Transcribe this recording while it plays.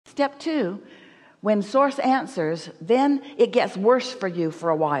Step 2, when source answers, then it gets worse for you for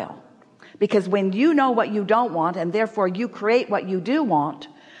a while. Because when you know what you don't want, and therefore you create what you do want,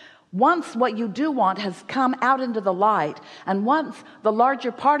 once what you do want has come out into the light, and once the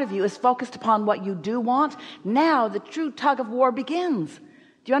larger part of you is focused upon what you do want, now the true tug of war begins.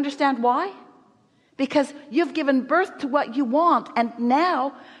 Do you understand why? Because you've given birth to what you want, and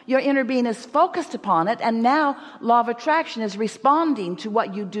now your inner being is focused upon it, and now law of attraction is responding to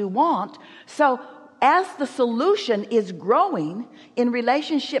what you do want. So as the solution is growing in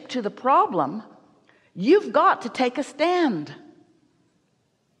relationship to the problem, you've got to take a stand.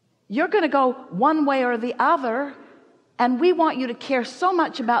 You're going to go one way or the other, and we want you to care so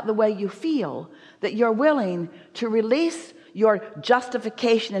much about the way you feel that you're willing to release your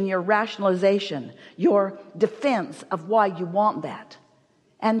justification and your rationalization, your defense of why you want that,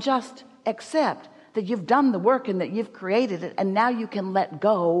 and just accept that you've done the work and that you've created it, and now you can let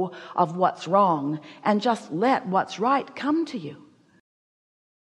go of what's wrong and just let what's right come to you.